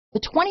The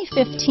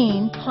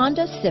 2015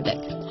 Honda Civic.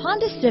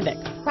 Honda Civic,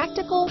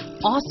 practical,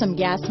 awesome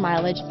gas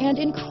mileage,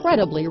 and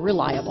incredibly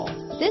reliable.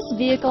 This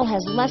vehicle has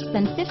less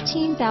than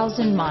 15,000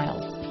 miles.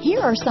 Here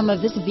are some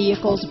of this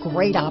vehicle's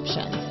great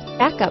options: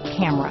 backup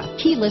camera,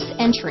 keyless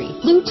entry,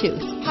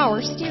 Bluetooth, power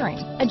steering,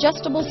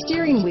 adjustable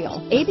steering wheel,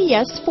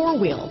 ABS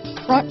four-wheel,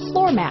 front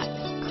floor mats,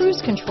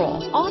 cruise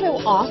control,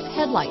 auto-off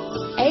headlights,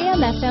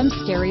 AM/FM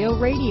stereo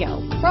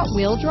radio,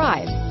 front-wheel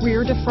drive,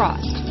 rear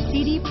defrost,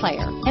 CD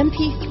player,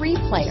 MP3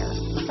 player,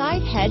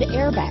 side head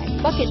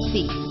airbag, bucket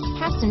seats,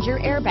 passenger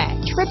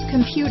airbag, trip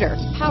computer,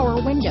 power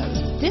windows.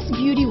 This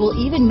beauty will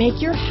even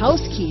make your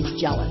house keys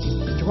jealous.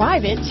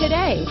 Drive it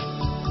today.